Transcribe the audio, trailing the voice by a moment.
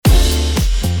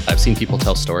seen people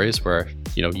tell stories where,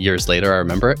 years later I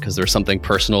remember it because there's something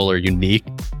personal or unique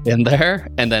in there.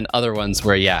 And then other ones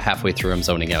where, halfway through I'm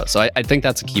zoning out. So I think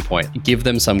that's a key point. Give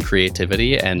them some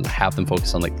creativity and have them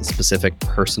focus on like the specific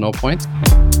personal points.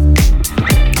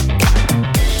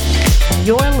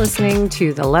 You're listening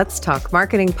to the Let's Talk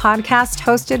Marketing podcast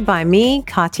hosted by me,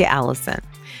 Katya Allison.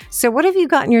 So what have you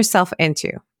gotten yourself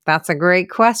into? That's a great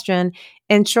question.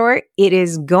 In short, it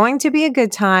is going to be a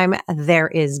good time. There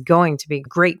is going to be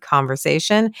great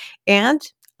conversation and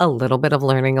a little bit of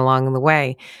learning along the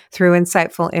way. Through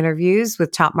insightful interviews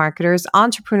with top marketers,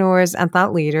 entrepreneurs, and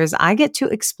thought leaders, I get to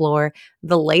explore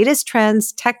the latest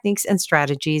trends, techniques, and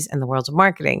strategies in the world of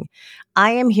marketing. I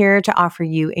am here to offer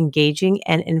you engaging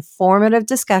and informative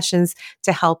discussions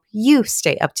to help you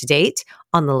stay up to date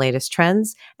on the latest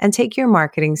trends and take your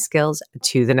marketing skills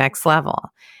to the next level.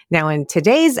 Now, in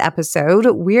today's episode,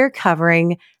 we're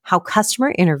covering how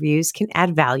customer interviews can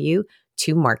add value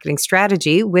to marketing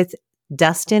strategy with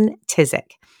Dustin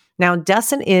Tysick. Now,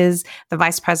 Dustin is the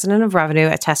Vice President of Revenue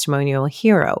at Testimonial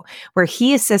Hero, where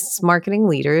he assists marketing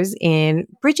leaders in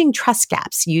bridging trust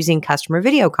gaps using customer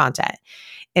video content.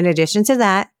 In addition to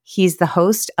that, he's the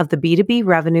host of the B2B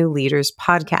Revenue Leaders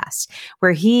podcast,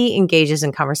 where he engages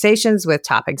in conversations with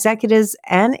top executives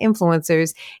and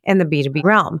influencers in the B2B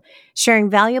realm, sharing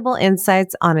valuable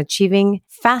insights on achieving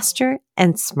faster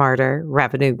and smarter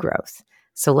revenue growth.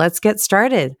 So let's get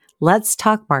started. Let's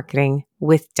talk marketing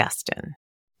with Dustin.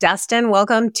 Dustin,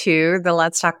 welcome to the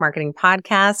Let's Talk Marketing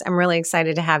podcast. I'm really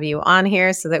excited to have you on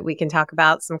here so that we can talk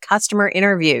about some customer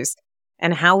interviews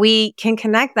and how we can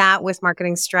connect that with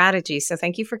marketing strategy. So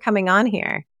thank you for coming on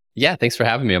here. Yeah, thanks for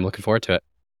having me. I'm looking forward to it.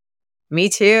 Me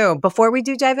too. Before we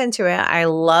do dive into it, I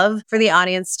love for the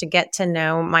audience to get to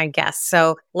know my guests.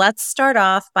 So let's start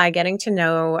off by getting to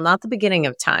know not the beginning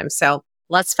of time. So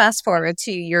let's fast forward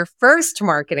to your first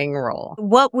marketing role.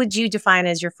 What would you define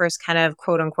as your first kind of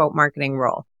quote unquote marketing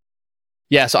role?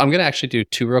 Yeah, so I'm going to actually do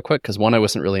two real quick because one, I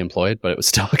wasn't really employed, but it was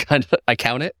still I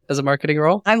count it as a marketing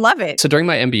role. I love it. So during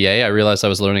my MBA, I realized I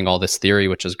was learning all this theory,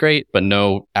 which is great, but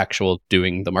no actual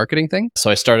doing the marketing thing. So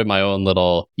I started my own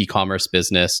little e-commerce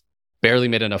business, barely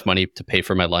made enough money to pay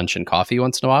for my lunch and coffee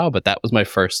once in a while, but that was my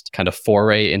first kind of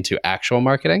foray into actual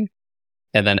marketing.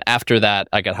 And then after that,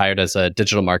 I got hired as a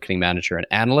digital marketing manager and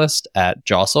analyst at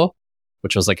Jostle,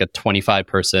 which was like a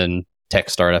 25-person tech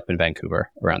startup in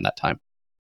Vancouver around that time.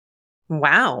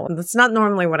 Wow. That's not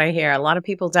normally what I hear. A lot of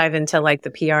people dive into like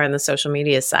the PR and the social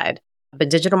media side. But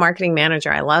digital marketing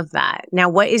manager, I love that. Now,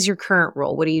 what is your current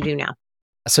role? What do you do now?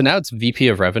 So now it's VP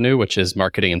of Revenue, which is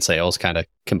marketing and sales kind of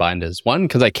combined as one,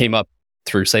 because I came up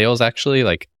through sales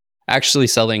actually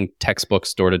selling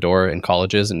textbooks door to door in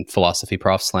colleges and philosophy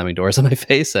profs slamming doors in my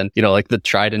face and, like the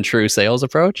tried and true sales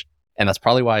approach. And that's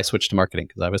probably why I switched to marketing,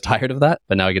 because I was tired of that,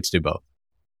 but now I get to do both.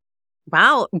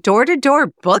 Wow. Door to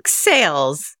door book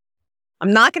sales.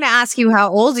 I'm not going to ask you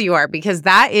how old you are because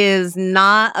that is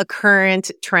not a current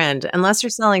trend. Unless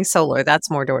you're selling solar, that's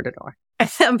more door to door.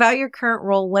 About your current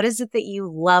role, what is it that you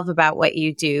love about what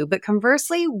you do? But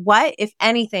conversely, what, if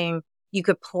anything, you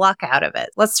could pluck out of it?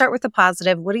 Let's start with the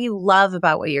positive. What do you love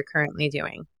about what you're currently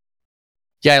doing?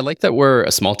 Yeah, I like that we're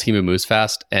a small team who moves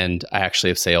fast, and I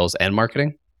actually have sales and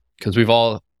marketing, because we've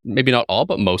all, maybe not all,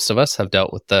 but most of us have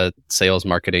dealt with the sales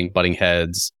marketing butting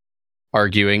heads,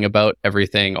 arguing about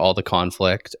everything, all the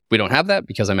conflict. We don't have that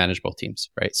because I manage both teams,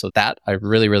 right? So that I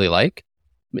really, really like.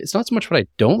 It's not so much what I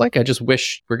don't like. I just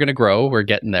wish we're going to grow. We're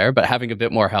getting there, but having a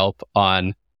bit more help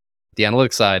on the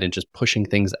analytics side and just pushing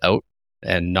things out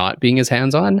and not being as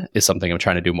hands-on is something I'm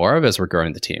trying to do more of as we're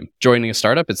growing the team. Joining a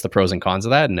startup, it's the pros and cons of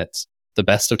that. And it's the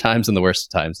best of times and the worst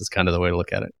of times is kind of the way to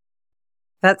look at it.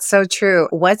 That's so true.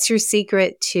 What's your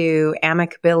secret to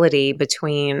amicability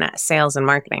between sales and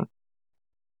marketing?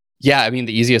 Yeah, I mean,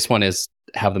 the easiest one is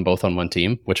have them both on one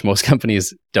team, which most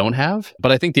companies don't have.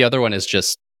 But I think the other one is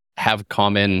just have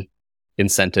common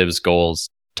incentives, goals,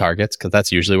 targets, because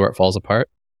that's usually where it falls apart.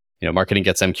 Marketing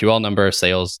gets MQL number,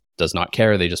 sales does not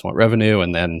care. They just want revenue.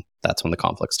 And then that's when the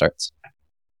conflict starts.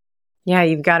 Yeah,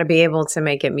 you've got to be able to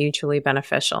make it mutually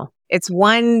beneficial. It's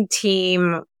one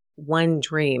team, one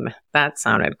dream. That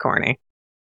sounded corny.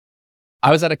 I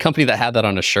was at a company that had that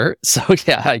on a shirt. So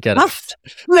yeah, I get it.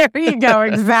 There you go.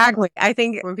 Exactly. I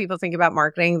think when people think about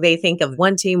marketing, they think of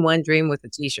one team, one dream with a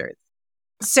t-shirt.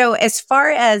 So as far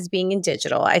as being in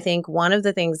digital, I think one of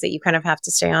the things that you kind of have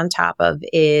to stay on top of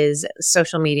is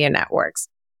social media networks.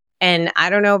 And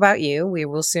I don't know about you, we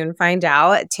will soon find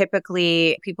out.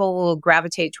 Typically, people will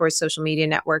gravitate towards social media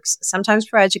networks, sometimes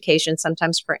for education,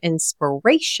 sometimes for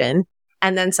inspiration.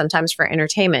 and then sometimes for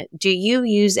entertainment. Do you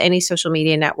use any social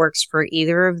media networks for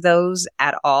either of those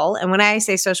at all? And when I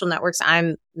say social networks,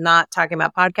 I'm not talking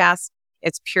about podcasts.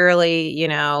 It's purely,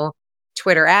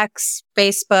 Twitter X,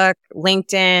 Facebook,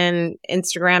 LinkedIn,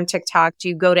 Instagram, TikTok. Do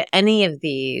you go to any of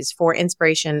these for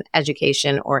inspiration,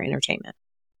 education, or entertainment?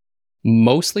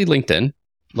 Mostly LinkedIn,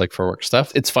 like for work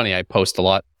stuff. It's funny, I post a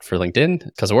lot for LinkedIn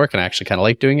because of work and I actually kind of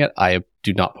like doing it. I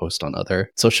do not post on other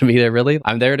social media, really.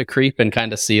 I'm there to creep and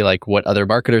kind of see like what other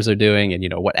marketers are doing and,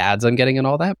 what ads I'm getting and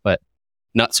all that, but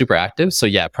not super active. So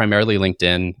yeah, primarily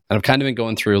LinkedIn. And I've kind of been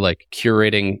going through like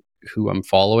curating who I'm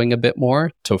following a bit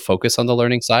more to focus on the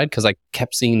learning side because I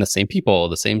kept seeing the same people,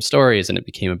 the same stories, and it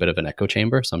became a bit of an echo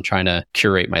chamber. So I'm trying to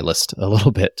curate my list a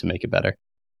little bit to make it better.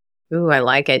 Ooh, I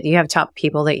like it. Do you have top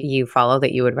people that you follow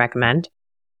that you would recommend?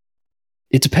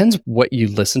 It depends what you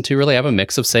listen to, really. I have a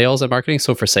mix of sales and marketing.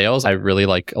 So for sales, I really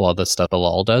like a lot of the stuff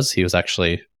Bilal does. He was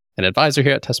actually an advisor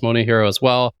here at Testimonial Hero as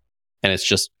well. And it's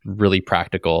just really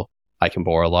practical. I can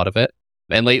borrow a lot of it.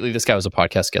 And lately, this guy was a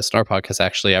podcast guest in our podcast,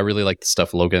 actually. I really like the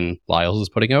stuff Logan Lyles is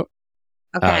putting out.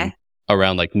 Okay.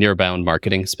 Around like near-bound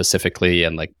marketing specifically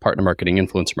and like partner marketing,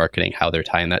 influencer marketing, how they're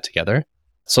tying that together.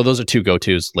 So those are two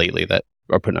go-tos lately that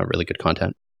are putting out really good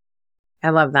content.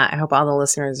 I love that. I hope all the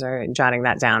listeners are jotting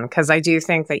that down because I do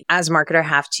think that as a marketer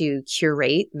have to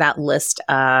curate that list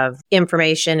of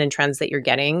information and trends that you're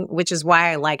getting, which is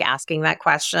why I like asking that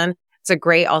question. It's a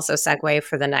great also segue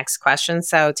for the next question.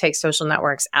 So take social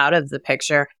networks out of the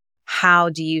picture. How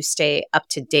do you stay up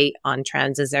to date on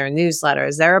trends? Is there a newsletter?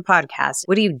 Is there a podcast?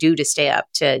 What do you do to stay up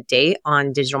to date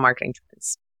on digital marketing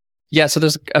trends? Yeah, so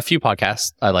there's a few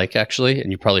podcasts I like actually,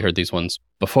 and you probably heard these ones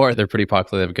before. They're pretty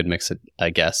popular. They have a good mix,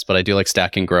 I guess. But I do like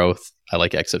Stacking Growth. I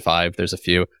like Exit 5. There's a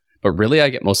few. But really, I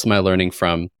get most of my learning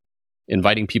from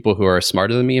inviting people who are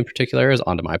smarter than me in particular areas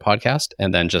onto my podcast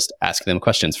and then just asking them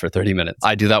questions for 30 minutes.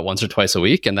 I do that once or twice a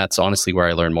week, and that's honestly where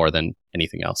I learn more than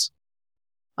anything else.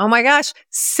 Oh my gosh,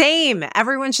 same.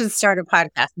 Everyone should start a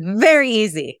podcast. Very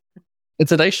easy.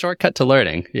 It's a nice shortcut to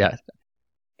learning. Yeah.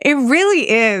 It really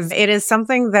is. It is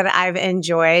something that I've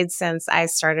enjoyed since I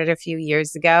started a few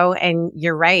years ago. And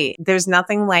you're right. There's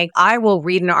nothing like I will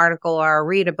read an article or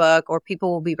read a book or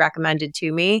people will be recommended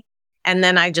to me. And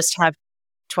then I just have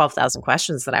 12,000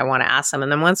 questions that I want to ask them.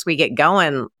 And then once we get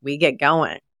going, we get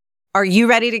going. Are you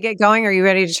ready to get going? Are you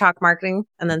ready to talk marketing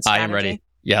and then strategy? I am ready.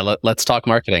 Yeah, let's talk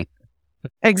marketing.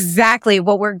 Exactly.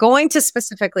 What we're going to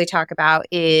specifically talk about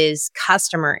is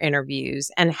customer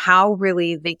interviews and how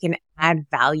really they can add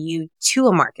value to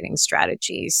a marketing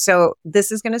strategy. So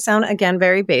this is going to sound, again,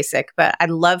 very basic, but I'd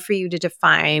love for you to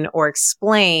define or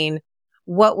explain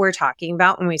what we're talking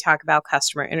about when we talk about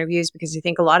customer interviews, because I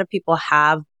think a lot of people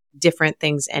have different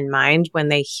things in mind when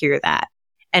they hear that.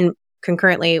 And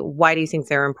concurrently, why do you think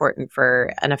they're important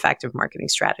for an effective marketing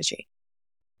strategy?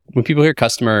 When people hear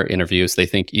customer interviews, they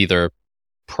think either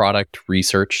product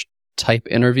research type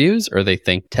interviews or they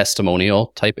think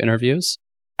testimonial type interviews.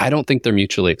 I don't think they're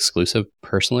mutually exclusive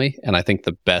personally. And I think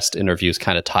the best interviews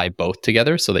kind of tie both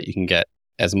together so that you can get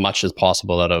as much as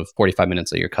possible out of 45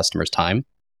 minutes of your customer's time,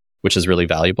 which is really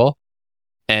valuable.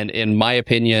 And in my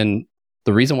opinion,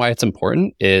 the reason why it's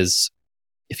important is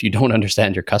if you don't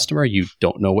understand your customer, you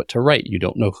don't know what to write. You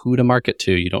don't know who to market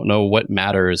to. You don't know what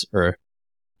matters or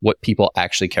what people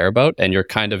actually care about. And you're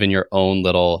kind of in your own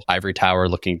little ivory tower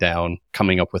looking down,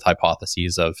 coming up with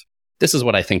hypotheses of this is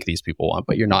what I think these people want,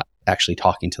 but you're not actually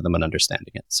talking to them and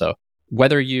understanding it. So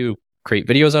whether you create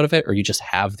videos out of it or you just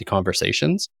have the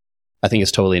conversations, I think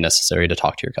it's totally necessary to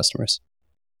talk to your customers.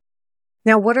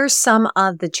 Now, what are some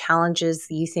of the challenges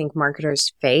that you think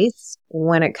marketers face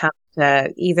when it comes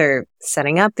to either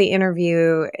setting up the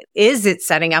interview? Is it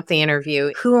setting up the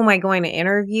interview? Who am I going to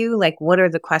interview? Like, what are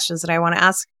the questions that I want to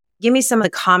ask? Give me some of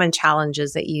the common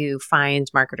challenges that you find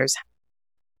marketers have.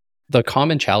 The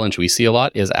common challenge we see a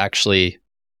lot is actually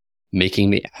making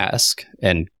the ask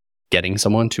and getting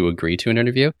someone to agree to an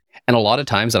interview. And a lot of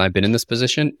times, and I've been in this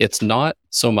position, it's not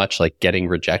so much like getting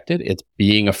rejected, it's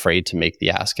being afraid to make the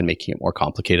ask and making it more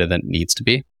complicated than it needs to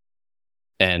be.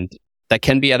 And that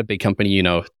can be at a big company,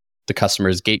 the customer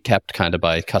is gatekept kind of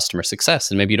by customer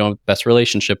success, and maybe you don't have the best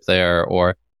relationship there,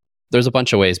 or there's a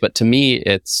bunch of ways. But to me,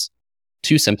 it's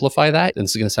to simplify that, and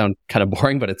this is going to sound kind of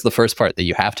boring, but it's the first part that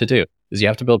you have to do, is you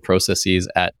have to build processes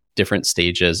at different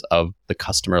stages of the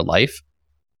customer life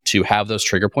to have those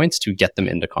trigger points to get them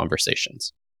into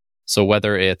conversations. So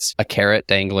whether it's a carrot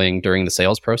dangling during the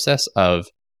sales process of,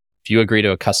 if you agree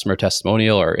to a customer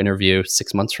testimonial or interview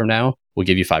 6 months from now, we'll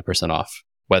give you 5% off.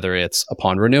 Whether it's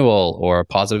upon renewal or a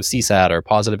positive CSAT or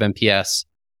positive NPS,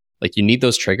 like you need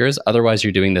those triggers. Otherwise,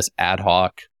 you're doing this ad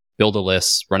hoc, build a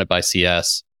list, run it by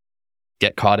CS,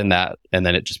 get caught in that, and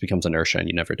then it just becomes inertia and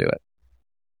you never do it.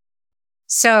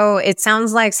 So it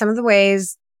sounds like some of the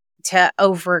ways to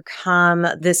overcome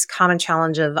this common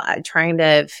challenge of trying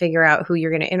to figure out who you're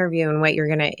going to interview and what you're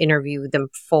going to interview them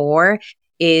for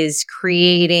is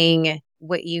creating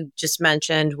what you just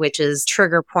mentioned, which is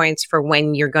trigger points for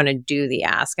when you're going to do the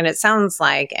ask. And it sounds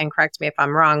like, and correct me if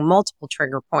I'm wrong, multiple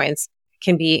trigger points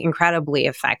can be incredibly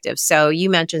effective. So you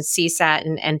mentioned CSAT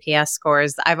and NPS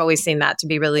scores. I've always seen that to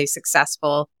be really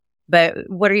successful. But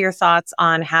what are your thoughts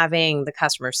on having the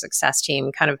customer success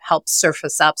team kind of help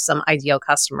surface up some ideal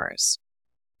customers?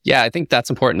 Yeah, I think that's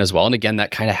important as well. And again,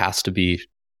 that kind of has to be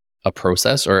a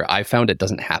process, or I found it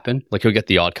doesn't happen. Like you'll get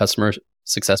the odd customer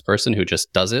success person who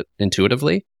just does it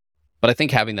intuitively. But I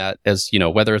think having that as,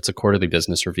 whether it's a quarterly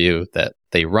business review that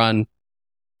they run,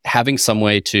 having some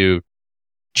way to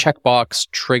checkbox,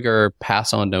 trigger,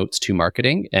 pass on notes to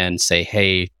marketing and say,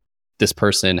 hey, this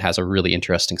person has a really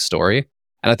interesting story.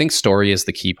 And I think story is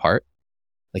the key part.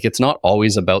 Like it's not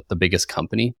always about the biggest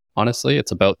company, honestly.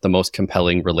 It's about the most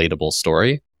compelling, relatable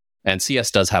story. And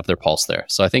CS does have their pulse there.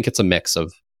 So I think it's a mix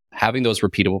of having those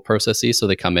repeatable processes so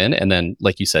they come in. And then,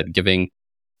 like you said, giving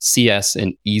CS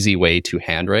an easy way to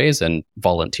hand raise and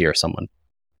volunteer someone.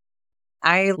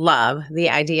 I love the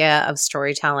idea of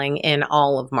storytelling in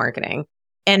all of marketing.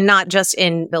 And not just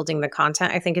in building the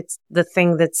content. I think it's the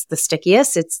thing that's the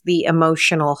stickiest. It's the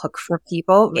emotional hook for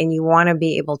people. And you want to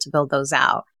be able to build those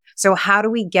out. So how do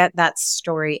we get that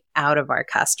story out of our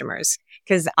customers?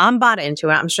 Because I'm bought into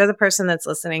it. I'm sure the person that's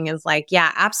listening is like,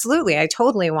 yeah, absolutely. I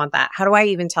totally want that. How do I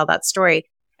even tell that story?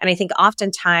 And I think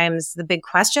oftentimes the big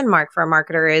question mark for a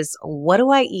marketer is, what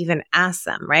do I even ask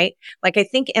them, right? Like I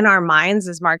think in our minds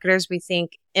as marketers, we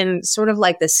think in sort of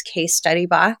like this case study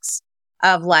box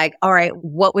of like, all right,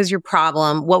 what was your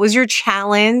problem? What was your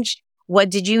challenge? What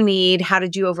did you need? How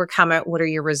did you overcome it? What are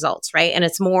your results, right? And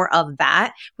it's more of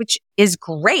that, which is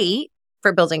great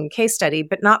for building a case study,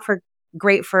 but not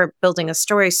great for building a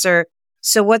story. So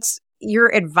what's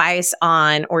your advice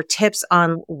on or tips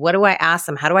on what do I ask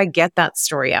them? How do I get that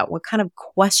story out? What kind of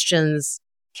questions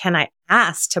can I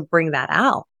ask to bring that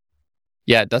out?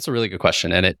 Yeah, that's a really good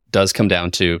question. And it does come down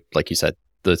to, like you said,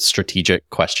 the strategic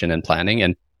question and planning.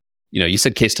 And you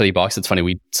said case study box. It's funny.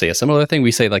 We say a similar thing.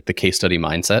 We say like the case study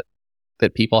mindset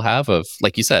that people have of,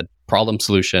 like you said, problem,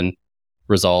 solution,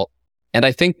 result. And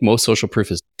I think most social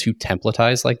proof is too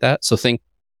templatized like that. So do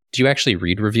you actually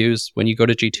read reviews when you go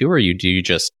to G2 or do you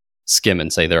just skim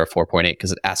and say they're a 4.8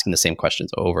 because it's asking the same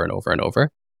questions over and over and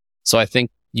over? So I think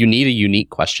you need a unique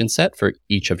question set for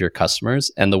each of your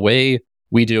customers. And the way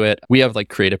we do it, we have like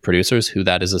creative producers who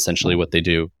that is essentially what they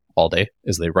do all day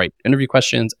is they write interview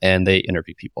questions and they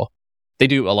interview people. They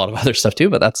do a lot of other stuff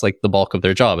too, but that's like the bulk of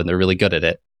their job and they're really good at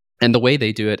it. And the way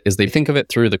they do it is they think of it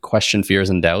through the question, fears,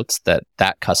 and doubts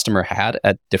that customer had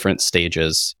at different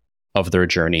stages of their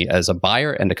journey as a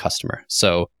buyer and a customer.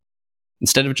 So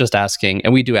instead of just asking,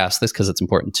 and we do ask this because it's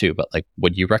important too, but like,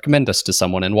 would you recommend us to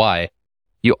someone and why?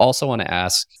 You also want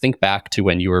to think back to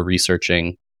when you were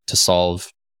researching to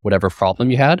solve whatever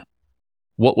problem you had.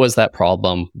 What was that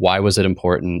problem? Why was it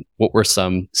important? What were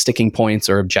some sticking points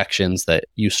or objections that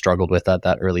you struggled with at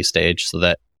that early stage so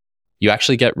that you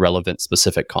actually get relevant,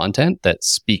 specific content that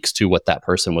speaks to what that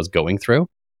person was going through?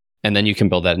 And then you can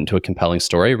build that into a compelling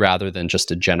story rather than just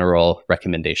a general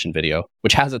recommendation video,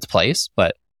 which has its place.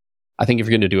 But I think if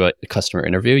you're going to do a customer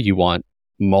interview, you want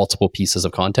multiple pieces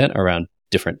of content around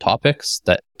different topics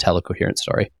that tell a coherent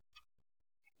story.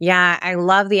 Yeah, I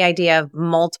love the idea of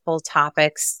multiple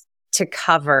topics to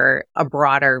cover a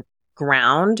broader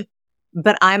ground.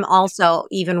 But I'm also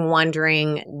even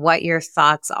wondering what your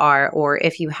thoughts are, or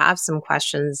if you have some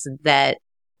questions that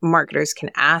marketers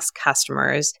can ask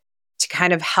customers to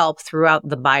kind of help throughout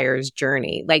the buyer's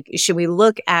journey. Like, should we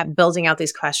look at building out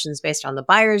these questions based on the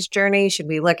buyer's journey? Should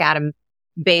we look at them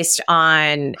based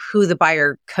on who the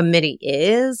buyer committee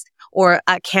is or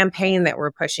a campaign that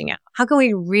we're pushing out? How can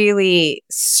we really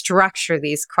structure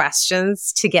these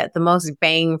questions to get the most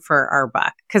bang for our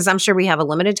buck? Because I'm sure we have a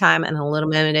limited time and a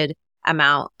limited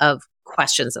amount of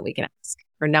questions that we can ask,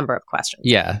 or number of questions.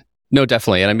 Yeah, no,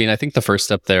 definitely. And I mean, I think the first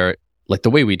step there, like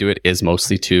the way we do it is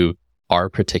mostly to our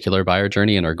particular buyer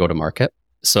journey and our go-to-market.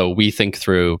 So we think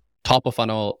through top of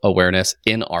funnel awareness.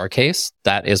 In our case,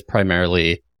 that is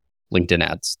primarily LinkedIn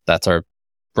ads. That's our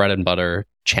bread and butter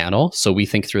channel. So we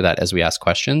think through that as we ask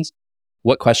questions.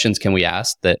 What questions can we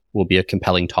ask that will be a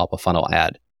compelling top of funnel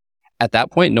ad? At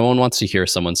that point, no one wants to hear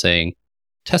someone saying,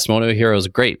 Testimonial Hero is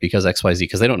great because XYZ,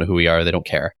 because they don't know who we are. They don't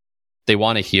care. They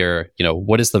want to hear,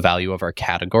 what is the value of our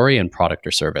category and product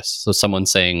or service? So someone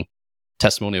saying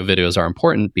testimonial videos are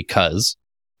important because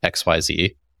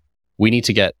XYZ, we need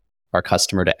to get our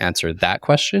customer to answer that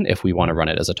question if we want to run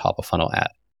it as a top of funnel ad.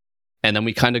 And then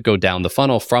we kind of go down the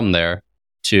funnel from there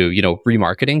to,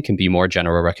 remarketing can be more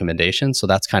general recommendations. So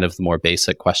that's kind of the more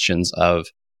basic questions of,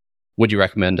 would you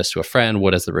recommend us to a friend?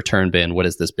 What has the return been? What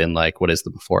has this been like? What is the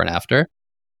before and after?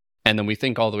 And then we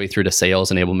think all the way through to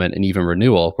sales enablement and even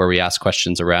renewal, where we ask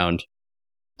questions around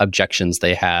objections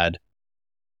they had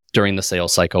during the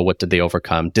sales cycle. What did they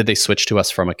overcome? Did they switch to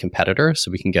us from a competitor? So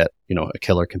we can get, a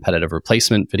killer competitive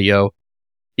replacement video,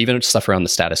 even stuff around the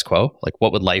status quo. Like,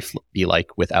 what would life be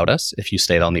like without us if you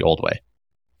stayed on the old way?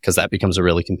 Because that becomes a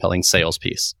really compelling sales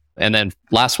piece. And then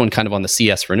last one, kind of on the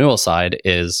CS renewal side,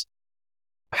 is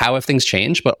how have things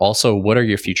changed, but also what are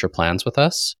your future plans with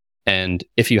us? And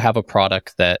if you have a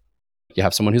product that you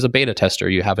have someone who's a beta tester,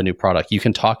 you have a new product, you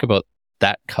can talk about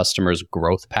that customer's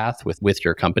growth path with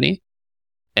your company.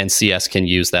 And CS can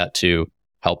use that to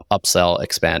help upsell,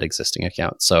 expand existing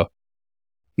accounts. So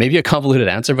maybe a convoluted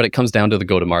answer, but it comes down to the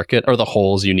go-to-market or the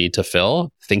holes you need to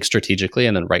fill. Think strategically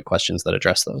and then write questions that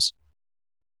address those.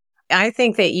 I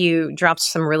think that you dropped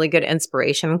some really good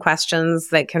inspiration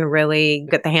questions that can really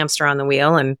get the hamster on the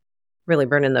wheel and really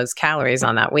burning those calories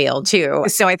on that wheel too.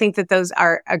 So I think that those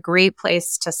are a great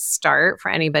place to start for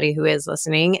anybody who is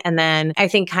listening. And then I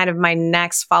think kind of my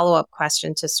next follow-up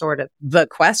question to sort of the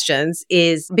questions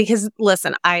is, because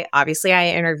listen, I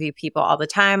interview people all the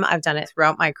time. I've done it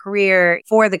throughout my career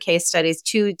for the case studies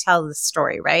to tell the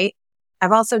story, right?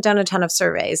 I've also done a ton of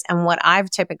surveys. And what I've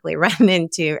typically run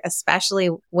into, especially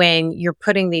when you're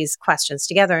putting these questions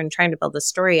together and trying to build the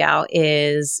story out,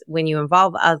 is when you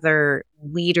involve other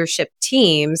leadership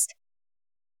teams,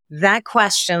 that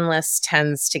question list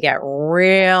tends to get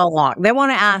real long. They want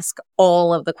to ask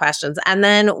all of the questions. And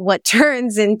then what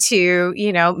turns into,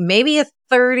 maybe a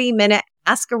 30-minute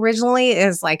ask originally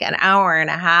is like an hour and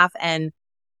a half. And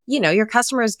your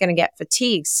customer is going to get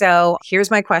fatigued. So here's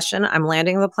my question. I'm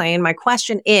landing the plane. My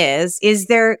question is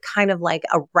there kind of like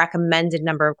a recommended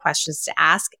number of questions to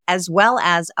ask, as well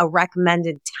as a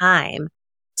recommended time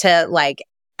to like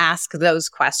ask those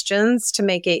questions to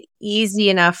make it easy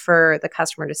enough for the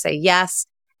customer to say yes,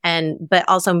 but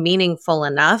also meaningful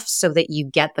enough so that you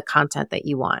get the content that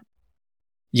you want?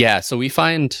 Yeah. So we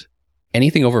find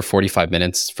anything over 45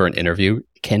 minutes for an interview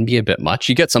can be a bit much.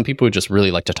 You get some people who just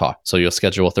really like to talk. So you'll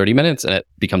schedule 30 minutes and it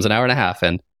becomes an hour and a half,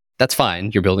 and that's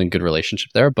fine. You're building a good relationship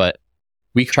there. But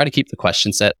we try to keep the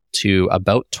question set to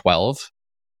about 12,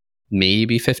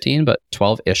 maybe 15, but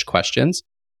 12-ish questions,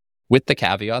 with the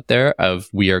caveat there of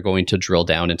we are going to drill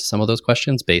down into some of those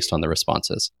questions based on the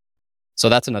responses. So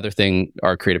that's another thing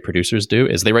our creative producers do,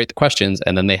 is they write the questions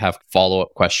and then they have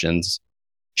follow-up questions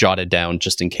jotted down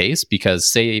just in case, because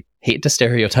hate to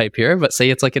stereotype here, but say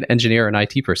it's like an engineer or an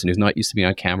IT person who's not used to being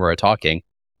on camera or talking,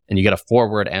 and you get a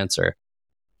 4-word answer.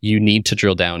 You need to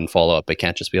drill down and follow up. It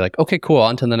can't just be like, okay, cool,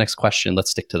 on to the next question.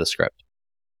 Let's stick to the script.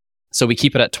 So we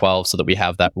keep it at 12 so that we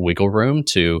have that wiggle room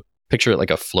to picture it like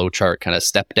a flowchart kind of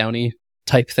step downy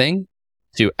type thing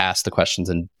to ask the questions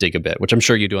and dig a bit, which I'm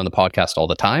sure you do on the podcast all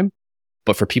the time.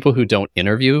 But for people who don't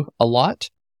interview a lot,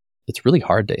 it's really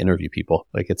hard to interview people.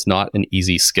 Like, it's not an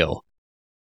easy skill.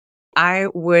 I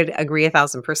would agree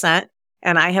 1,000%.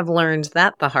 And I have learned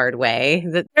that the hard way,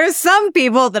 that there's some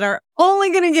people that are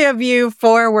only going to give you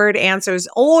 4-word answers,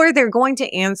 or they're going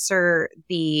to answer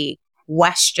the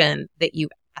question that you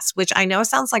ask, which I know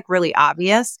sounds like really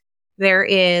obvious. There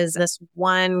is this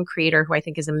one creator who I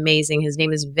think is amazing. His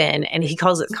name is Vin, and he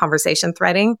calls it conversation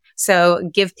threading. So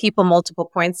give people multiple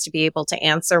points to be able to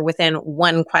answer within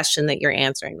one question that you're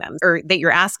answering them, or that you're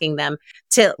asking them,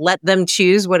 to let them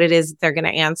choose what it is they're going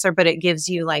to answer. But it gives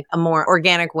you like a more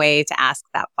organic way to ask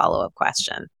that follow-up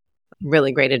question.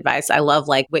 Really great advice. I love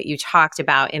like what you talked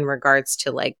about in regards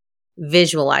to like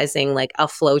visualizing like a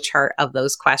flow chart of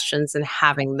those questions and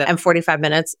having them. And 45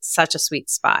 minutes, such a sweet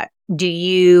spot. Do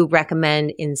you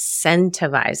recommend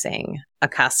incentivizing a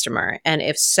customer? And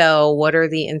if so, what are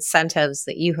the incentives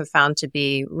that you have found to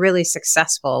be really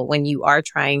successful when you are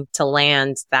trying to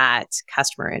land that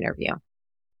customer interview?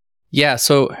 Yeah,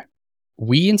 so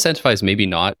we incentivize maybe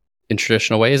not in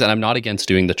traditional ways, and I'm not against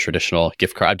doing the traditional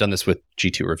gift card. I've done this with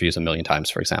G2 reviews a million times,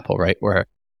 for example, right? Where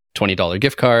 $20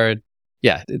 gift card.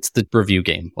 Yeah, it's the review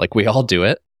game. Like, we all do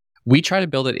it. We try to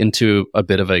build it into a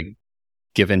bit of a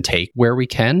give and take where we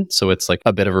can. So it's like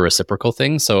a bit of a reciprocal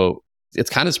thing. So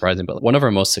it's kind of surprising, but one of our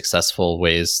most successful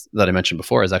ways that I mentioned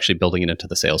before is actually building it into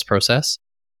the sales process.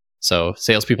 So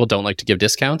salespeople don't like to give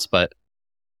discounts, but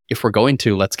if we're going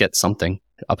to, let's get something.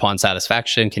 Upon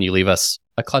satisfaction, can you leave us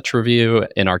a clutch review?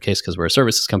 In our case, because we're a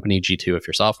services company, G2 if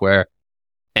you're software,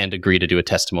 and agree to do a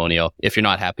testimonial. If you're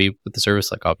not happy with the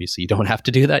service, like obviously you don't have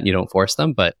to do that and you don't force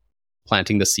them, but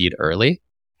planting the seed early.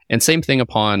 And same thing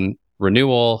upon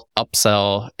renewal,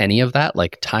 upsell, any of that,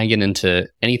 like tying it into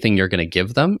anything you're going to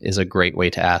give them is a great way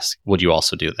to ask, would you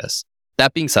also do this?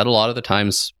 That being said, a lot of the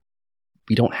times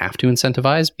we don't have to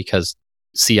incentivize because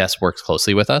CS works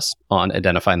closely with us on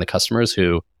identifying the customers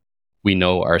who we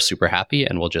know are super happy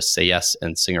and will just say yes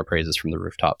and sing our praises from the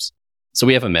rooftops. So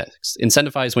we have a mix.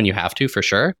 Incentivize when you have to, for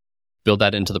sure. Build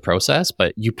that into the process,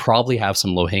 but you probably have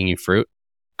some low-hanging fruit,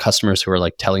 customers who are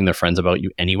like telling their friends about you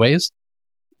anyways,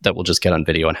 that will just get on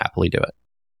video and happily do it.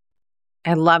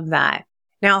 I love that.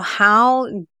 Now,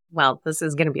 well, this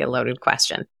is going to be a loaded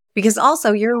question because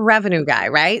also you're a revenue guy,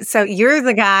 right? So you're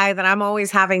the guy that I'm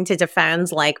always having to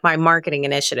defend like my marketing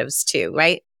initiatives too,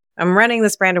 right? I'm running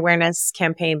this brand awareness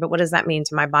campaign, but what does that mean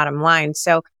to my bottom line?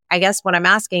 So I guess what I'm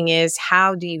asking is,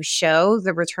 how do you show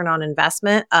the return on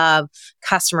investment of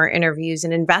customer interviews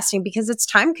and investing? Because it's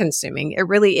time consuming. It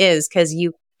really is, because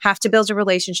you have to build a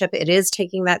relationship. It is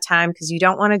taking that time because you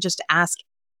don't want to just ask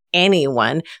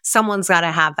anyone. Someone's got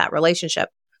to have that relationship.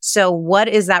 So what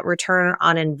is that return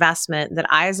on investment that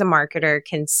I as a marketer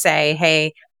can say,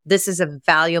 hey, this is a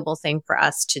valuable thing for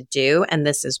us to do, and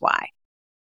this is why?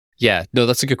 Yeah, no,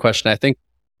 that's a good question. I think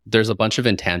there's a bunch of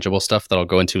intangible stuff that I'll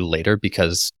go into later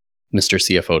because Mr.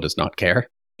 CFO does not care.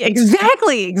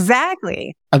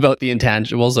 Exactly. About the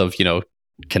intangibles of,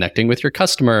 connecting with your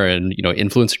customer and,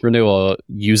 influencing renewal,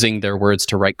 using their words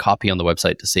to write copy on the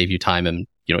website to save you time and,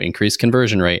 increase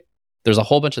conversion rate. There's a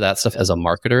whole bunch of that stuff as a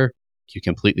marketer you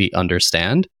completely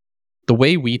understand. The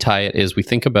way we tie it is we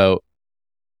think about,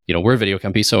 we're a video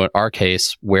company. So in our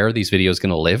case, where are these videos going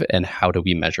to live and how do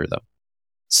we measure them?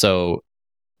 So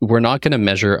we're not going to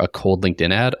measure a cold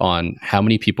LinkedIn ad on how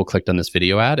many people clicked on this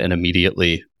video ad and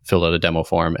immediately filled out a demo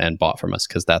form and bought from us,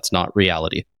 because that's not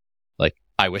reality. Like,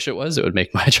 I wish it was. It would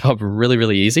make my job really,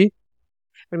 really easy.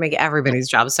 It would make everybody's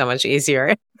job so much easier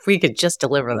if we could just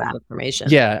deliver that information.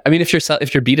 Yeah. I mean, if you're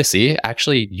B2C,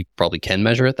 actually, you probably can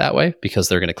measure it that way because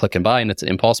they're going to click and buy and it's an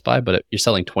impulse buy. But if you're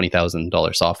selling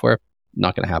 $20,000 software,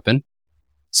 not going to happen.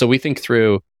 So we think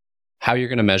through how you're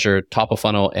going to measure top of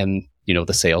funnel and,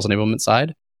 the sales enablement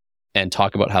side, and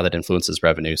talk about how that influences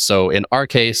revenue. So in our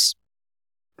case,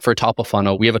 for top of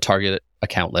funnel, we have a target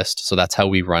account list. So that's how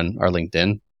we run our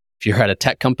LinkedIn. If you're at a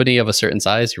tech company of a certain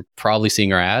size, you're probably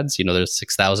seeing our ads. There's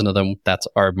 6,000 of them. That's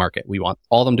our market. We want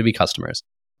all of them to be customers.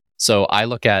 So I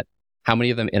look at how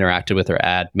many of them interacted with our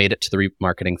ad, made it to the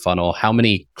remarketing funnel, how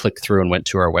many clicked through and went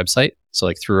to our website. So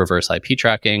like through reverse IP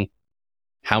tracking,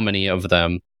 how many of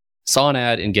them saw an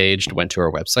ad, engaged, went to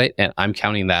our website. And I'm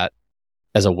counting that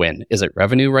as a win. Is it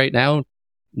revenue right now?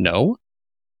 No,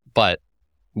 but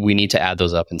we need to add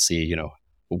those up and see,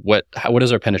 what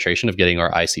is our penetration of getting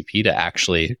our ICP to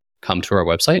actually come to our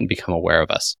website and become aware of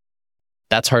us.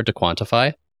 That's hard to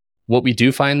quantify. What we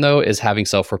do find though is having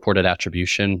self-reported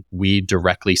attribution. We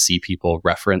directly see people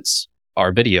reference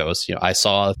our videos. I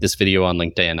saw this video on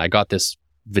LinkedIn. I got this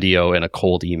video in a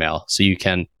cold email. So you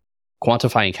can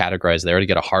quantify and categorize there to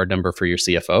get a hard number for your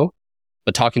CFO.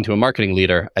 But talking to a marketing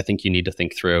leader, I think you need to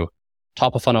think through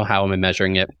top of funnel, how am I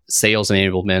measuring it? Sales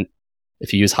enablement.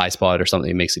 If you use HighSpot or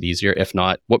something, it makes it easier. If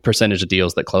not, what percentage of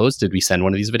deals that close did we send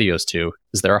one of these videos to?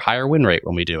 Is there a higher win rate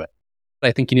when we do it?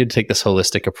 I think you need to take this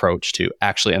holistic approach to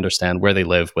actually understand where they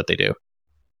live, what they do.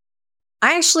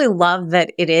 I actually love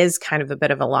that it is kind of a bit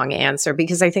of a long answer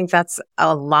because I think that's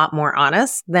a lot more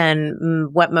honest than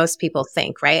what most people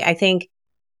think, right? I think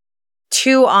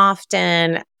too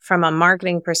often from a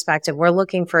marketing perspective, we're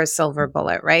looking for a silver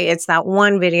bullet, right? It's that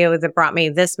one video that brought me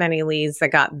this many leads that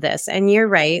got this. And you're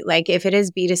right. Like if it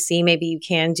is B2C, maybe you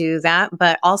can do that.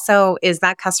 But also, is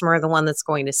that customer the one that's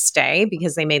going to stay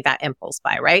because they made that impulse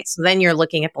buy, right? So then you're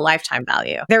looking at the lifetime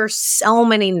value. There are so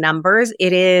many numbers.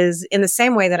 It is in the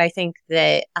same way that I think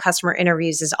that customer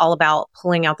interviews is all about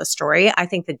pulling out the story. I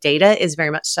think the data is very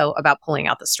much so about pulling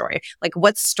out the story. Like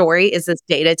what story is this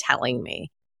data telling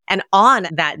me? And on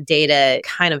that data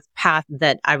kind of path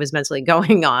that I was mentally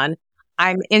going on,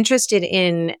 I'm interested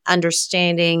in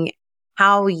understanding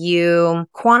how you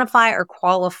quantify or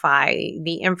qualify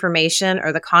the information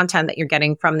or the content that you're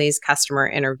getting from these customer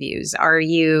interviews. Are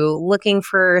you looking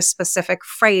for specific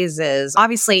phrases?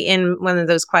 Obviously, in one of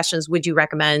those questions, would you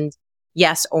recommend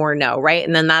yes or no, right?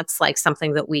 And then that's like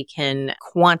something that we can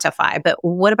quantify. But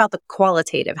what about the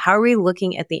qualitative? How are we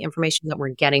looking at the information that we're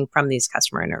getting from these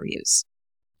customer interviews?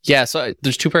 Yeah, so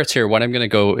there's two parts here. One I'm going to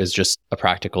go is just a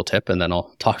practical tip, and then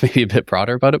I'll talk maybe a bit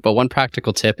broader about it. But one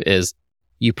practical tip is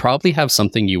you probably have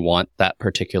something you want that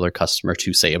particular customer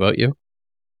to say about you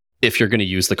if you're going to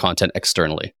use the content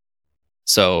externally.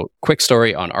 So quick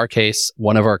story on our case,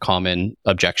 one of our common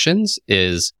objections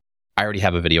is, I already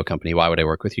have a video company. Why would I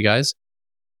work with you guys?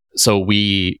 So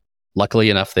we Luckily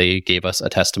enough, they gave us a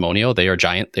testimonial. They are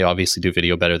giant. They obviously do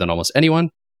video better than almost anyone.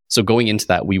 So going into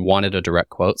that, we wanted a direct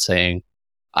quote saying,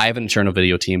 I have an internal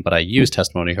video team, but I use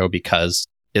Testimonial because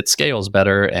it scales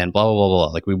better and blah, blah, blah,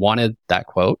 blah. Like we wanted that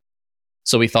quote.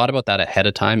 So we thought about that ahead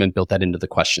of time and built that into the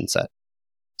question set.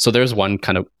 So there's one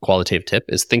kind of qualitative tip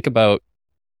is think about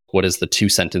what is the 2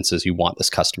 sentences you want this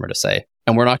customer to say.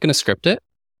 And we're not going to script it,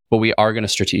 but we are going to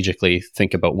strategically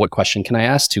think about what question can I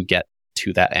ask to get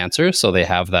to that answer so they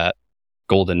have that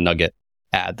golden nugget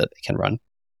ad that they can run.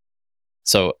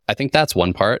 So I think that's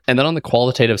one part. And then on the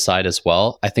qualitative side as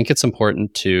well, I think it's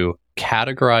important to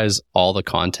categorize all the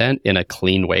content in a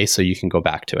clean way so you can go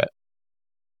back to it.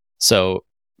 So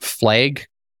flag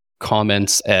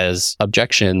comments as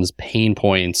objections, pain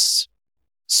points,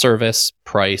 service,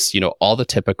 price, all the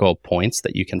typical points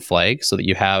that you can flag so that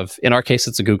you have, in our case,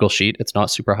 it's a Google Sheet. It's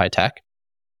not super high tech,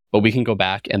 but we can go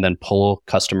back and then pull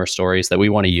customer stories that we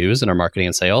want to use in our marketing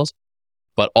and sales,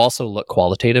 but also look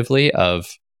qualitatively of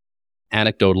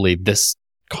anecdotally, this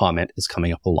comment is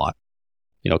coming up a lot.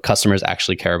 Customers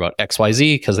actually care about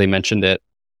XYZ because they mentioned it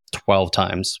 12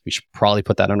 times. We should probably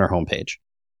put that on our homepage.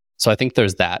 So I think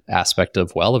there's that aspect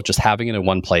of just having it in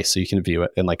one place so you can view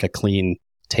it in like a clean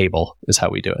table is how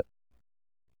we do it.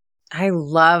 I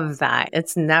love that.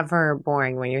 It's never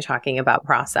boring when you're talking about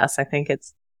process. I think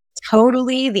it's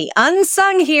totally the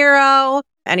unsung hero.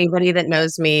 Anybody that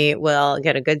knows me will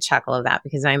get a good chuckle of that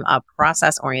because I'm a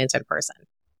process-oriented person.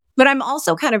 But I'm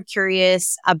also kind of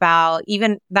curious about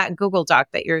even that Google Doc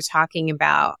that you're talking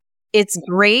about. It's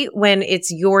great when it's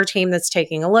your team that's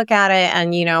taking a look at it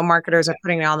and, marketers are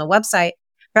putting it on the website.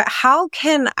 But how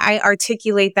can I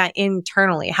articulate that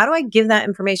internally? How do I give that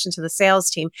information to the sales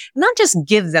team? Not just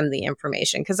give them the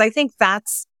information, because I think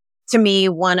that's, to me,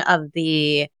 one of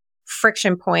the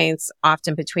friction points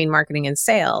often between marketing and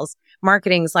sales.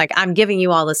 Marketing's like, I'm giving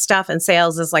you all this stuff, and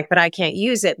sales is like, but I can't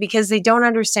use it because they don't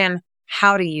understand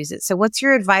how to use it. So what's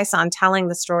your advice on telling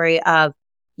the story of,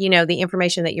 the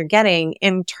information that you're getting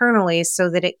internally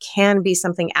so that it can be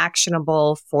something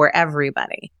actionable for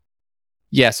everybody?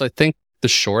 Yeah, so I think the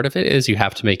short of it is you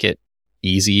have to make it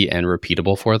easy and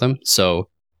repeatable for them. So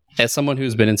as someone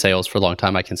who's been in sales for a long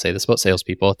time, I can say this about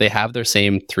salespeople. They have their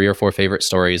same 3 or 4 favorite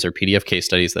stories or PDF case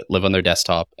studies that live on their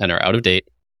desktop and are out of date,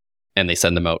 and they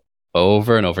send them out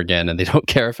over and over again, and they don't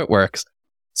care if it works.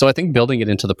 So I think building it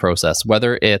into the process,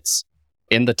 whether it's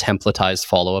in the templatized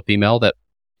follow-up email that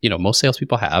most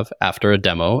salespeople have after a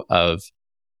demo of,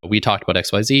 we talked about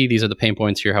XYZ, these are the pain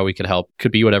points here, how we could help,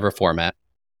 could be whatever format.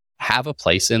 Have a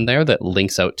place in there that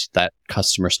links out to that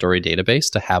customer story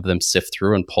database to have them sift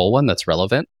through and pull one that's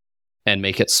relevant and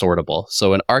make it sortable.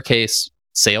 So in our case,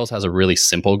 sales has a really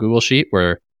simple Google Sheet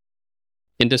where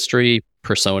industry,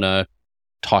 persona,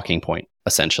 talking point,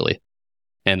 essentially.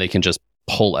 And they can just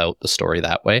pull out the story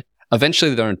that way.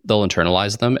 Eventually, they'll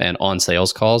internalize them, and on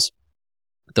sales calls,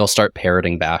 they'll start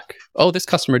parroting back, oh, this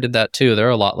customer did that too. They're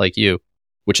a lot like you,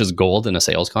 which is gold in a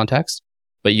sales context.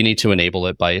 But you need to enable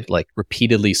it by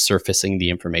repeatedly surfacing the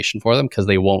information for them because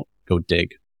they won't go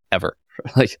dig ever.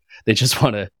 They just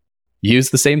want to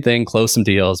use the same thing, close some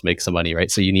deals, make some money, right?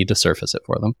 So you need to surface it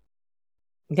for them.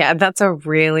 Yeah, that's a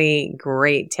really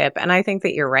great tip. And I think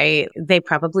that you're right. They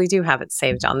probably do have it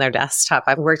saved on their desktop.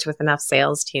 I've worked with enough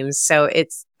sales teams. So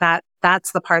it's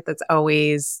that's the part that's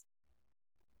always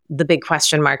the big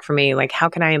question mark for me. Like, how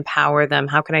can I empower them?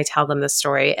 How can I tell them this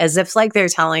story? As if they're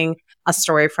telling a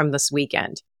story from this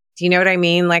weekend. Do you know what I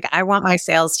mean? I want my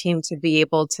sales team to be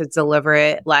able to deliver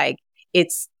it like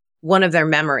it's one of their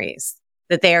memories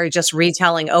that they are just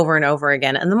retelling over and over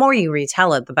again. And the more you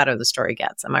retell it, the better the story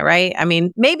gets. Am I right? I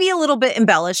mean, maybe a little bit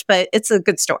embellished, but it's a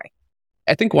good story.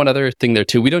 I think one other thing there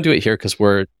too, we don't do it here because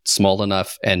we're small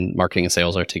enough and marketing and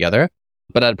sales are together.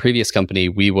 But at a previous company,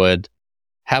 we would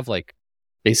have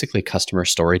basically customer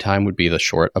story time would be the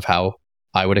short of how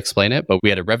I would explain it. But we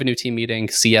had a revenue team meeting.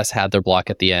 CS had their block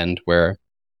at the end where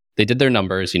they did their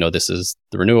numbers. This is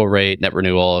the renewal rate, net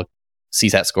renewal,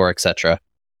 CSAT score, etc.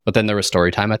 But then there was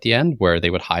story time at the end where they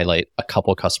would highlight a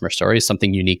couple customer stories,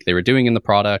 something unique they were doing in the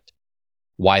product,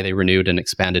 why they renewed and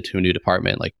expanded to a new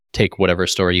department. Take whatever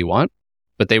story you want.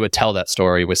 But they would tell that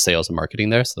story with sales and marketing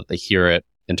there so that they hear it,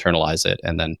 internalize it.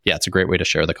 And then, it's a great way to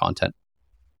share the content.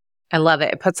 I love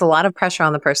it. It puts a lot of pressure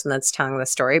on the person that's telling the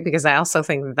story because I also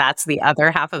think that's the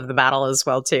other half of the battle as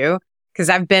well too. Because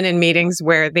I've been in meetings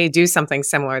where they do something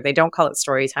similar. They don't call it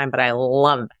story time, but I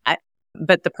love that.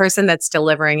 But the person that's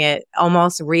delivering it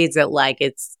almost reads it like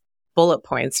it's bullet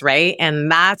points, right?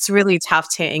 And that's really tough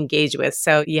to engage with.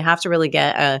 So you have to really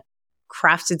get a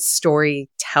crafted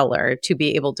storyteller to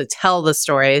be able to tell the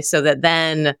story so that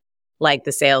then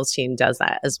the sales team does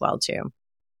that as well too.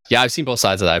 Yeah, I've seen both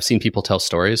sides of that. I've seen people tell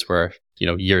stories where,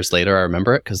 years later I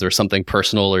remember it because there's something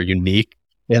personal or unique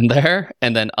in there.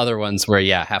 And then other ones where,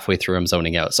 halfway through I'm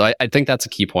zoning out. So I think that's a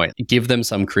key point. Give them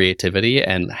some creativity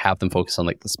and have them focus on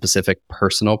like the specific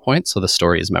personal points so the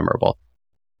story is memorable.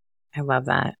 I love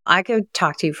that. I could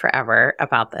talk to you forever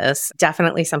about this.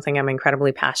 Definitely something I'm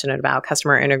incredibly passionate about,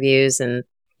 customer interviews and,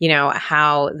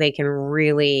 how they can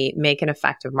really make an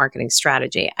effective marketing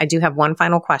strategy. I do have one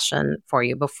final question for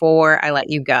you before I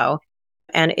let you go.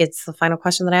 And it's the final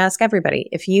question that I ask everybody.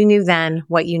 If you knew then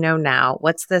what you know now,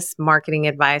 what's this marketing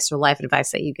advice or life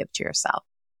advice that you give to yourself?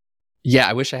 Yeah,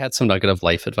 I wish I had some nugget of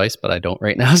life advice, but I don't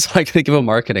right now. So I could give a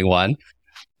marketing one.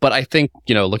 But I think,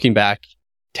 looking back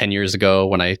 10 years ago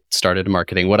when I started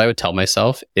marketing, what I would tell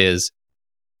myself is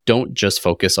don't just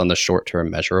focus on the short-term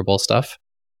measurable stuff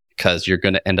because you're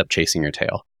going to end up chasing your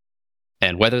tail.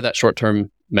 And whether that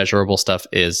short-term measurable stuff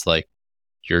is like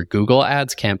your Google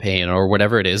ads campaign or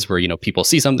whatever it is where, people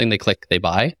see something, they click, they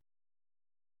buy.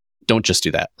 Don't just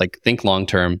do that. Like think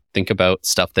long-term, think about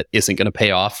stuff that isn't going to pay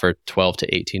off for 12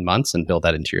 to 18 months and build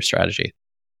that into your strategy.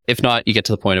 If not, you get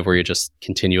to the point of where you're just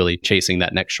continually chasing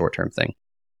that next short-term thing.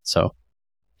 So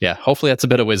yeah, hopefully that's a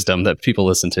bit of wisdom that people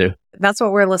listen to. That's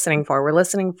what we're listening for. We're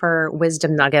listening for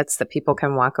wisdom nuggets that people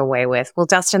can walk away with. Well,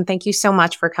 Dustin, thank you so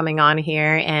much for coming on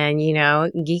here and,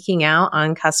 geeking out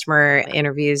on customer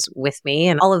interviews with me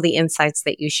and all of the insights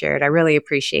that you shared. I really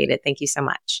appreciate it. Thank you so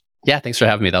much. Yeah, thanks for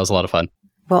having me. That was a lot of fun.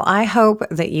 Well, I hope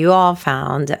that you all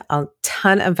found a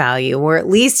ton of value, or at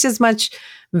least as much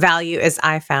value as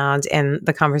I found in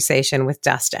the conversation with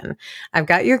Dustin. I've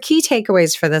got your key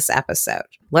takeaways for this episode.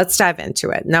 Let's dive into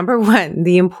it. Number one,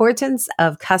 the importance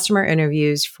of customer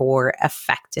interviews for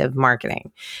effective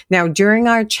marketing. Now, during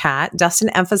our chat, Dustin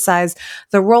emphasized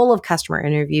the role of customer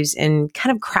interviews in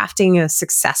kind of crafting a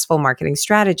successful marketing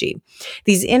strategy.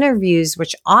 These interviews,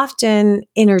 which often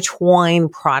intertwine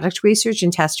product research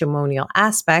and testimonial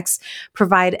aspects,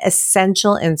 provide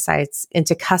essential insights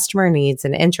into customer needs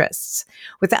and interests.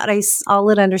 Without a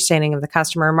solid understanding of the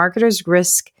customer, marketers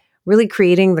risk really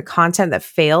creating the content that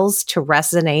fails to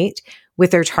resonate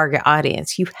with their target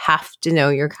audience. You have to know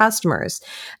your customers.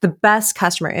 The best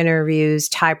customer interviews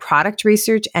tie product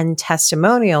research and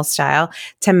testimonial style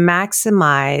to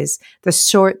maximize the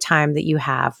short time that you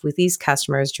have with these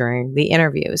customers during the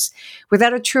interviews.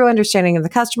 Without a true understanding of the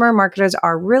customer, marketers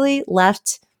are really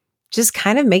left just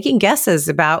kind of making guesses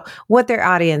about what their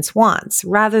audience wants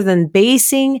rather than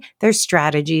basing their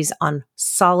strategies on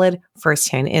solid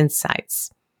firsthand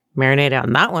insights. Marinate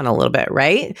on that one a little bit,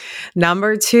 right?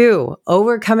 Number two,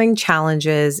 overcoming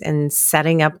challenges and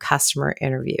setting up customer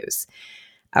interviews.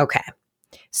 Okay.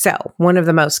 So one of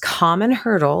the most common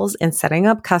hurdles in setting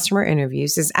up customer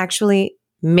interviews is actually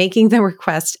making the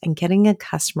request and getting a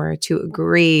customer to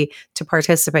agree to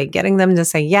participate, getting them to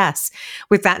say yes.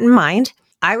 With that in mind,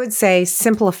 I would say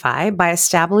simplify by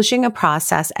establishing a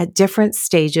process at different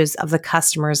stages of the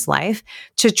customer's life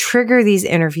to trigger these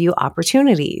interview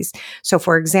opportunities. So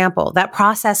for example, that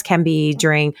process can be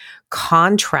during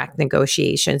contract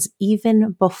negotiations,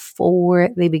 even before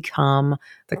they become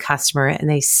the customer and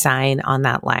they sign on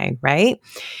that line, right?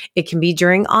 It can be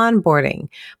during onboarding,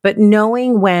 but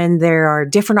knowing when there are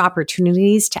different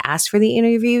opportunities to ask for the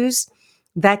interviews,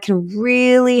 that can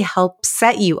really help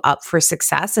set you up for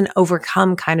success and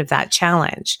overcome kind of that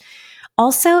challenge.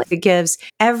 Also, it gives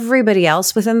everybody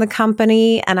else within the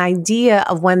company an idea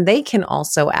of when they can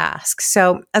also ask.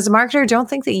 So as a marketer, don't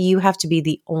think that you have to be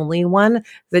the only one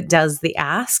that does the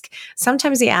ask.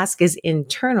 Sometimes the ask is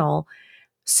internal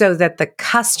so that the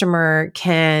customer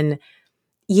can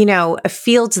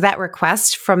fields that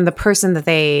request from the person that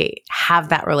they have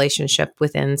that relationship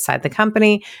with inside the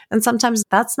company. And sometimes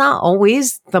that's not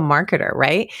always the marketer,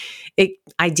 right? It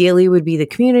ideally would be the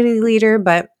community leader,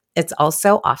 but it's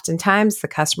also oftentimes the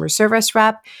customer service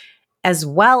rep, as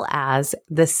well as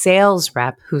the sales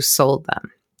rep who sold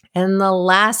them. And the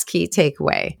last key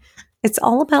takeaway, it's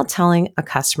all about telling a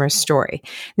customer story.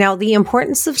 Now, the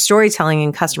importance of storytelling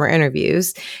in customer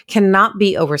interviews cannot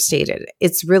be overstated.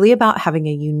 It's really about having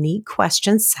a unique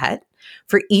question set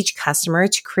for each customer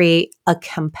to create a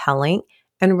compelling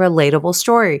and relatable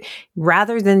story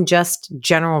rather than just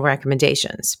general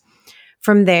recommendations.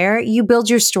 From there, you build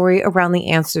your story around the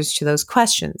answers to those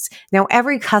questions. Now,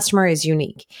 every customer is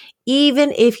unique,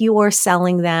 even if you are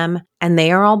selling them and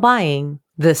they are all buying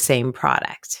the same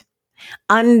product.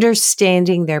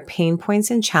 Understanding their pain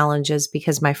points and challenges,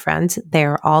 because my friends,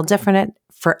 they're all different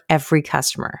for every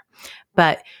customer.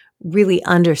 But really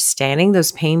understanding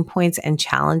those pain points and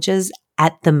challenges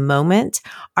at the moment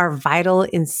are vital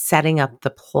in setting up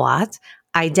the plot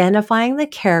identifying the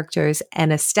characters,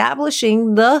 and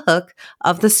establishing the hook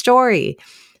of the story.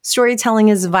 Storytelling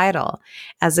is vital.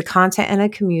 As a content and a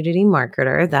community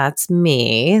marketer, that's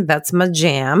me, that's my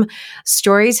jam.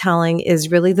 Storytelling is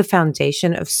really the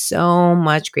foundation of so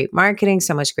much great marketing,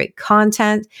 so much great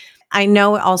content. I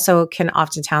know it also can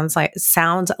oftentimes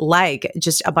sound like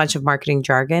just a bunch of marketing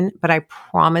jargon, but I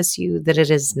promise you that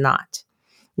it is not.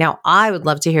 Now, I would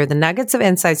love to hear the nuggets of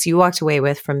insights you walked away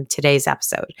with from today's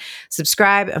episode.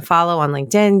 Subscribe and follow on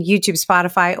LinkedIn, YouTube,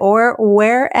 Spotify, or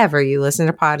wherever you listen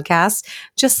to podcasts.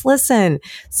 Just listen.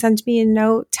 Send me a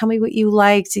note. Tell me what you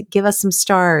liked. Give us some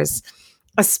stars.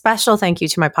 A special thank you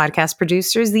to my podcast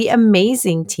producers, the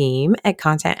amazing team at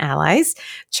Content Allies.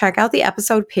 Check out the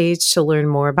episode page to learn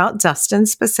more about Dustin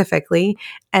specifically,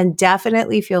 and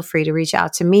definitely feel free to reach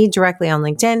out to me directly on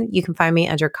LinkedIn. You can find me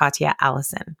under Katya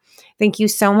Allison. Thank you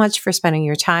so much for spending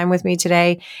your time with me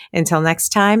today. Until next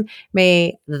time,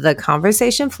 may the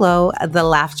conversation flow, the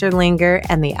laughter linger,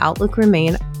 and the outlook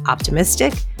remain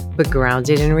optimistic, but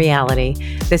grounded in reality.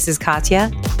 This is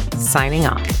Katya, signing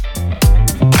off.